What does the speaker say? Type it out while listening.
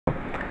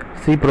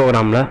C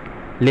ப்ரோக்ராமில்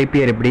leap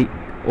year எப்படி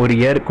ஒரு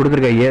இயர்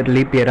கொடுத்துருக்க இயர்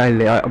லீப் இயரா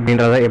இல்லையா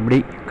அப்படின்றத எப்படி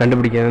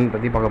கண்டுபிடிக்கிறதுன்னு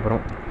பற்றி பார்க்க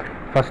போகிறோம்.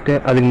 ஃபஸ்ட்டு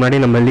அதுக்கு முன்னாடி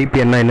நம்ம லீப்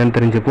இயர்னா என்னென்னு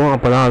தெரிஞ்சுப்போம்.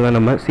 அப்போ தான் அதை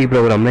நம்ம சி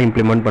ப்ரோக்ராமில்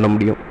இம்ப்ளிமெண்ட் பண்ண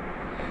முடியும்.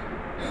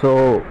 ஸோ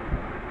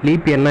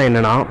லீப் இயர்னா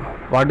என்னென்னா,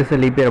 what is a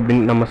leap year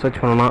அப்படின்னு நம்ம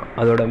சர்ச் பண்ணோன்னா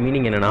அதோட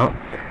மீனிங் என்னென்னா,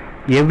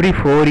 எவ்ரி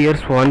 4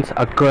 years ஒன்ஸ்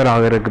அக்வர்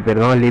ஆகிறதுக்கு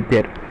பேர் தான் லீப்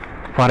இயர்.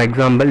 ஃபார்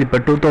எக்ஸாம்பிள் இப்போ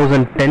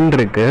 2010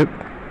 இருக்குது,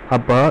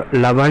 அப்போ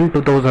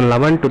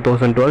 2011,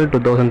 2012,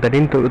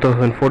 2013,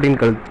 2014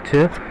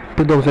 கழிச்சு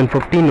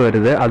 2015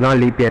 வருது, அதுதான்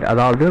லீப் இயர்.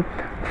 அதாவது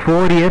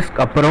 4 years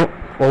அப்புறம்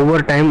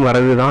ஒவ்வொரு டைம்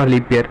வர்றது தான்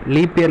லீப் இயர்.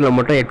 லீப் இயரில்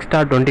மட்டும் எக்ஸ்ட்ரா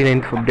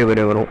 29th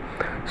February வரும்.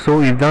 ஸோ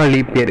இதுதான்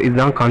லீப் இயர்,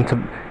 இதுதான்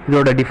கான்செப்ட்.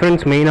 இதோட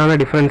டிஃப்ரென்ஸ், மெயினான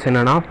டிஃப்ரென்ஸ்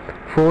என்னென்னா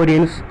 4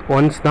 years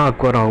ஒன்ஸ் தான்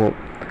அக்வர் ஆகும்,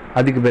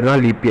 அதுக்கு பேர்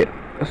தான் leap year.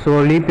 So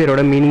leaf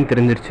இயரோட meaning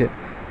தெரிஞ்சிருச்சு.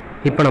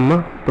 இப்போ நம்ம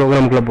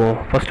ப்ரோக்ராமுக்குள்ளே போவோம்.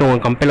 ஃபஸ்ட்டு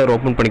உங்கள் கம்பைலர்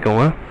ஓப்பன்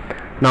பண்ணிக்கோங்க.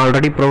 நான்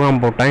ஆல்ரெடி ப்ரோக்ராம்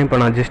போட்டேன், இப்போ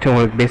நான் ஜஸ்ட்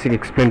உங்களுக்கு பேசிக்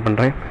எக்ஸ்பிளைன்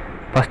பண்ணுறேன்.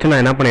 ஃபஸ்ட்டு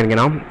நான் என்ன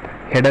பண்ணியிருக்கேன்னா,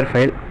 ஹெடர்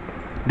ஃபைல்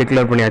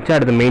டிக்ளேர் பண்ணியாச்சு.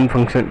 அடுத்து மெயின்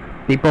ஃபங்க்ஷன்.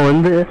 இப்போ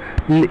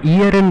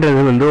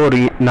இயருன்றது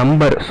ஒரு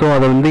நம்பர், ஸோ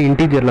அதை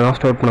இன்டீஜரில் தான்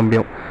ஸ்டோர் பண்ண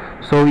முடியும்.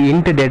 ஸோ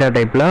இன்ட் டேட்டா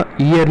டைப்பில்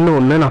இயர்னு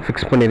ஒன்று நான்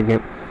ஃபிக்ஸ்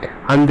பண்ணியிருக்கேன்.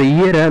 அந்த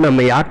இயரை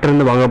நம்ம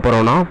யார்கிட்டருந்து வாங்க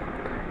போகிறோன்னா,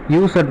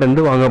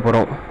 யூசர்கிட்டருந்து வாங்க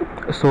போகிறோம்.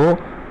 ஸோ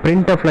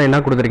printfல என்ன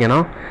கொடுத்துருக்கேன்னா,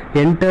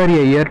 enter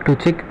a year to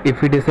check if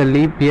it is a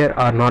leap year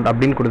R not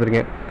அப்படின்னு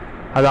கொடுத்துருக்கேன்.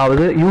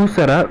 அதாவது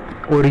யூஸரை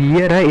ஒரு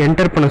இயரை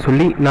என்டர் பண்ண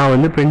சொல்லி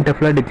நான்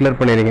printfல டிக்ளேர்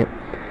பண்ணியிருக்கேன்.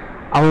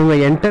 அவங்க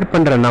என்டர்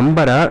பண்ணுற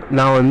நம்பரை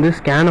நான்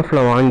ஸ்கேன்எஃப்ல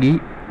வாங்கி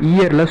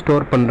இயரில்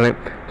ஸ்டோர் பண்ணுறேன்.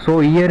 ஸோ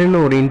இயர்னு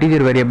ஒரு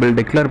இன்டீஜர் வேரியபிள்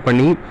டிக்ளேர்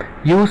பண்ணி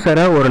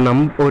யூஸரை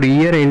ஒரு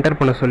இயரை என்டர்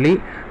பண்ண சொல்லி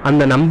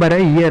அந்த நம்பரை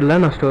இயரில்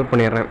நான் ஸ்டோர்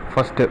பண்ணிடுறேன்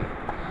ஃபஸ்ட்டு.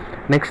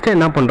 நெக்ஸ்ட்டு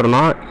என்ன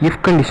பண்ணுறோன்னா,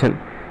 இஃப் கண்டிஷன்.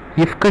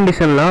 இஃப்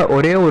கண்டிஷனில்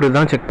ஒரே ஒரு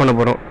தான் செக் பண்ண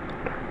போகிறோம்.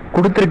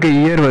 கொடுத்துருக்க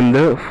இயர்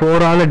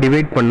 4ஆல்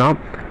டிவைட் பண்ணால்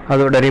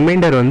அதோட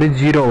ரிமைண்டர்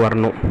 0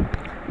 வரணும்.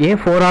 ஏன்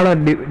 4ஆல்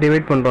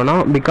டிவைட் பண்ணுறோன்னா,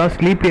 because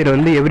leap year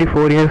every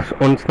 4 years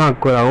once தான்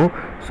அக்வர் ஆகும்.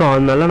 ஸோ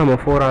அதனால நம்ம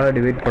 4ஆல்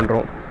டிவைட்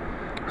பண்ணுறோம்.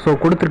 ஸோ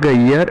கொடுத்துருக்க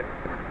இயர்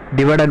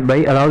டிவைடட் பை,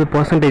 அதாவது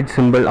பர்சன்டேஜ்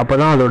சிம்பிள், அப்போ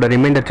தான் அதோட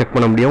ரிமைண்டர் செக்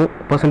பண்ண முடியும்.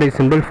 Percentage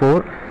simple 4.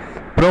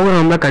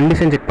 ப்ரோக்ராமில்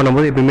கண்டிஷன் செக்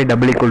பண்ணும்போது எப்பயுமே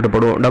டபுள் ஈக்குவல் டு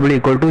போடுவோம், டபுள்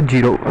ஈக்குவல் டு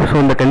 0. ஸோ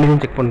இந்த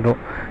கண்டிஷன் செக் பண்ணுறோம்.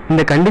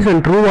 இந்த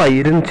கண்டிஷன் ட்ரூவாக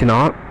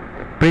இருந்துச்சுன்னா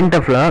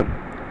printfல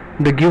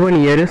the given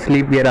year is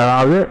leap year,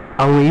 அதாவது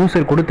அவங்க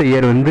யூசர் கொடுத்த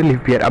இயர்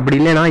லீப் இயர். அப்படி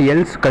இல்லைனா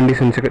எல்ஸ்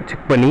கண்டிஷன்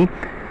செக் பண்ணி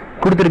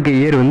கொடுத்துருக்க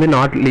year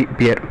not leap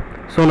year.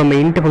 So நம்ம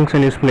இன்ட்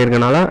ஃபங்க்ஷன் யூஸ்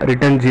பண்ணியிருக்கனால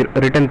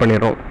ரிட்டர்ன்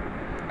பண்ணிடுறோம்.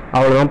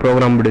 அவ்வளோதான்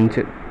ப்ரோக்ராம்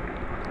முடிஞ்சு.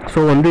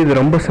 ஸோ இது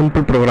ரொம்ப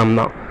சிம்பிள் ப்ரோக்ராம்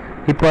தான்.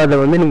 இப்போ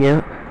அதை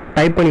நீங்கள்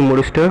டைப் பண்ணி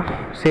முடிச்சுட்டு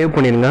சேவ்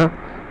பண்ணிடுங்க.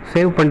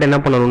 சேவ் பண்ணிட்டு என்ன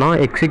பண்ணணும்னா,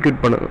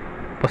 எக்ஸிக்யூட் பண்ணுங்க.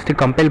 ஃபஸ்ட்டு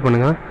கம்பைல்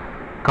பண்ணுங்கள்.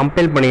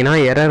 கம்பைல் பண்ணிங்கன்னா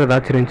எரர்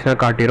ஏதாச்சும் இருந்துச்சுன்னா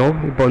காட்டிடும்.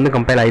 இப்போ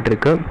கம்பைல் ஆகிட்டு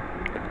இருக்கு.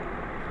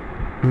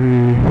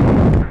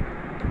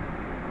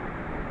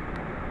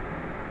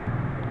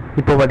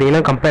 இப்போ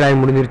பார்த்தீங்கன்னா கம்பைல் ஆகி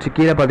முடிஞ்சிருச்சு.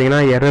 கீழே பார்த்தீங்கன்னா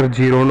எரர்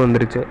 0ன்னு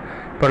வந்துருச்சு.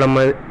 இப்போ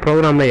நம்ம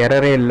ப்ரோக்ராமில்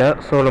எரரே இல்லை.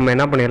 ஸோ நம்ம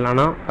என்ன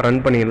பண்ணிடலாம்னா, ரன்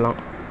பண்ணிடலாம்.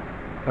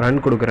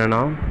 ரன்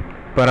கொடுக்குறேன்னா,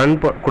 இப்போ ரன்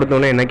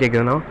கொடுத்தோன்னே என்ன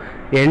கேட்குதுன்னா,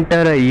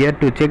 enter a year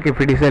to check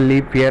if it is a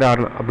leap year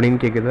R அப்படின்னு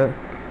கேட்குது.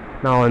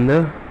 நான்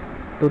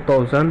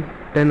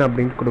 2010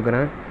 அப்படின்னு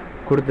கொடுக்குறேன்.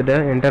 கொடுத்துட்டு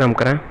என்டர்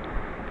அமுக்கிறேன்.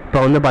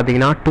 இப்போ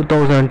பார்த்தீங்கன்னா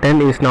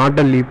 2010 இஸ் நாட்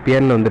அ லீப்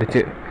இயர்னு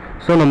வந்துருச்சு.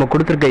 ஸோ நம்ம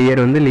கொடுத்துருக்க இயர்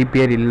லீப்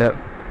இயர் இல்லை.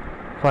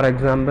 ஃபார்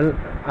எக்ஸாம்பிள்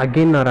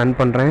அகெயின் நான் ரன்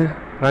பண்ணுறேன்.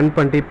 ரன்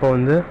பண்ணிட்டு இப்போ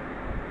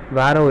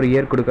வேறு ஒரு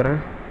இயர் கொடுக்குறேன்,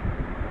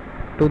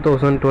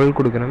 2012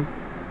 கொடுக்குறேன்.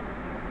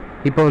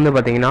 இப்போ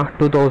பார்த்தீங்கன்னா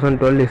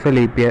 2012 is a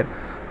leap year.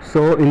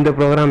 So இந்த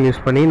ப்ரோக்ராம்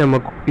யூஸ் பண்ணி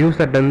நம்ம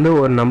யூசர்ட்டேருந்து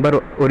ஒரு நம்பர்,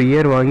 ஒரு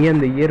இயர் வாங்கி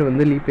அந்த இயர்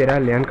லீப் இயரா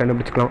இல்லையான்னு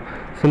கண்டுபிடிச்சிக்கலாம்.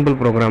 சிம்பிள்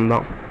ப்ரோக்ராம்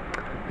தான்.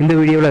 இந்த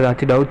வீடியோவில்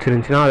ஏதாச்சும் டவுட்ஸ்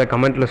இருந்துச்சுன்னா அதை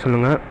கமெண்ட்டில்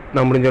சொல்லுங்கள்,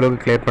 நான் முடிஞ்ச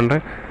அளவுக்கு கிளியர்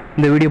பண்ணுறேன்.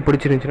 இந்த வீடியோ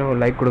பிடிச்சிருந்துச்சுன்னா ஒரு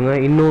லைக் கொடுங்க.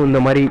 இன்னும் இந்த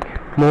மாதிரி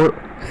மோர்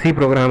சி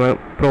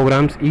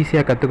ப்ரோக்ராம்ஸ்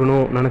ஈஸியாக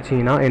கற்றுக்கணும்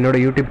நினச்சிங்கன்னா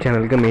என்னோடய யூடியூப்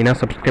சேனலுக்கு மெயினாக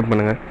சப்ஸ்கிரைப்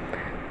பண்ணுங்கள்.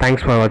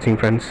 தேங்க்ஸ் ஃபார் வாட்சிங்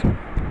ஃப்ரெண்ட்ஸ்.